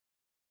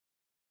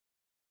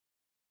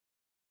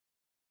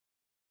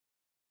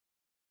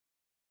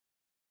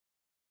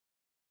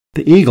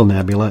The Eagle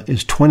Nebula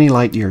is 20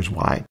 light-years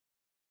wide.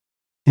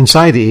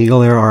 Inside the Eagle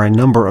there are a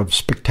number of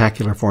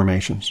spectacular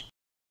formations.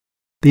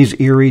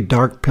 These eerie,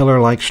 dark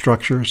pillar-like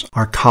structures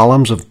are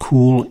columns of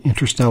cool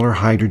interstellar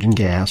hydrogen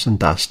gas and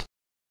dust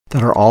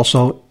that are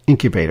also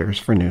incubators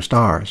for new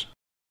stars.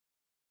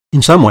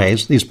 In some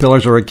ways, these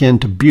pillars are akin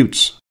to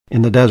buttes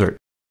in the desert,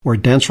 where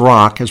dense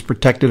rock has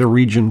protected a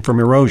region from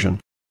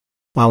erosion,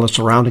 while the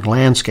surrounding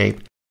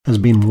landscape has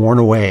been worn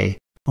away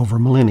over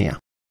millennia.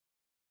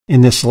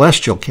 In this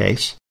celestial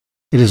case,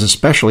 it is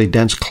especially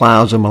dense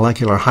clouds of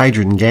molecular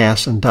hydrogen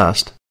gas and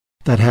dust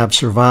that have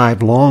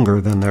survived longer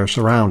than their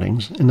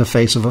surroundings in the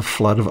face of a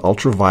flood of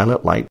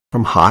ultraviolet light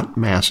from hot,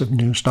 massive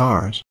new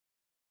stars.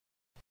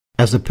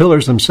 As the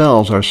pillars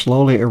themselves are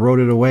slowly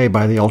eroded away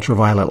by the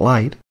ultraviolet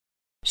light,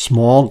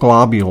 small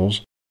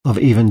globules of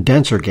even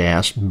denser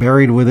gas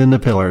buried within the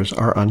pillars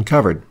are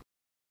uncovered.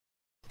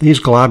 These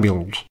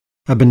globules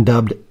have been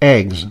dubbed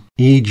eggs,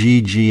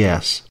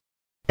 EGGS.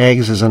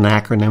 EGGS is an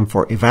acronym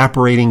for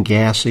Evaporating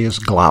Gaseous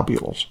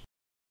Globules.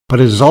 But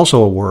it is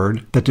also a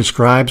word that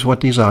describes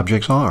what these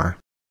objects are,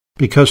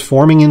 because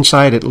forming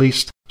inside at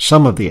least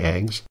some of the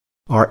eggs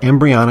are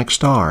embryonic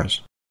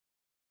stars.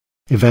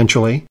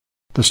 Eventually,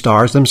 the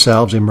stars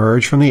themselves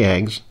emerge from the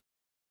eggs,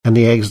 and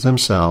the eggs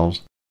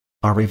themselves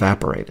are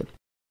evaporated.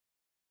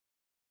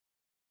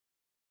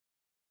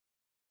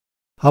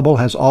 Hubble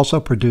has also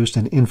produced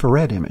an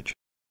infrared image.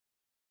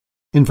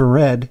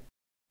 Infrared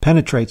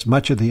penetrates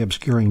much of the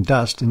obscuring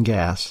dust and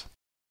gas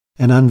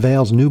and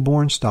unveils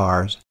newborn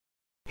stars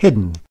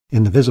hidden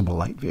in the visible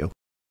light view.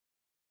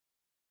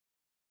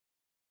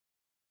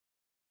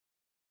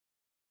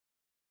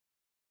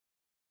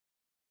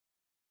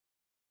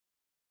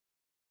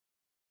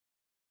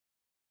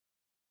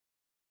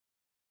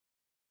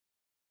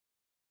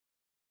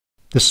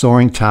 This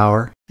soaring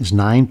tower is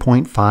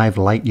 9.5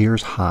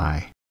 light-years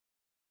high.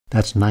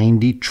 That's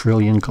 90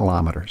 trillion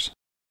kilometers,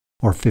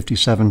 or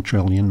 57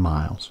 trillion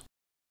miles.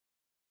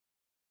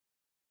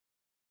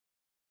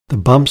 The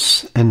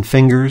bumps and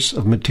fingers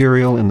of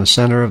material in the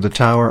center of the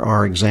tower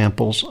are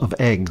examples of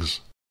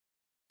eggs.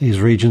 These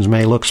regions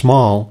may look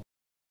small,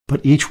 but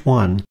each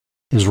one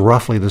is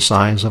roughly the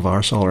size of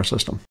our solar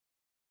system.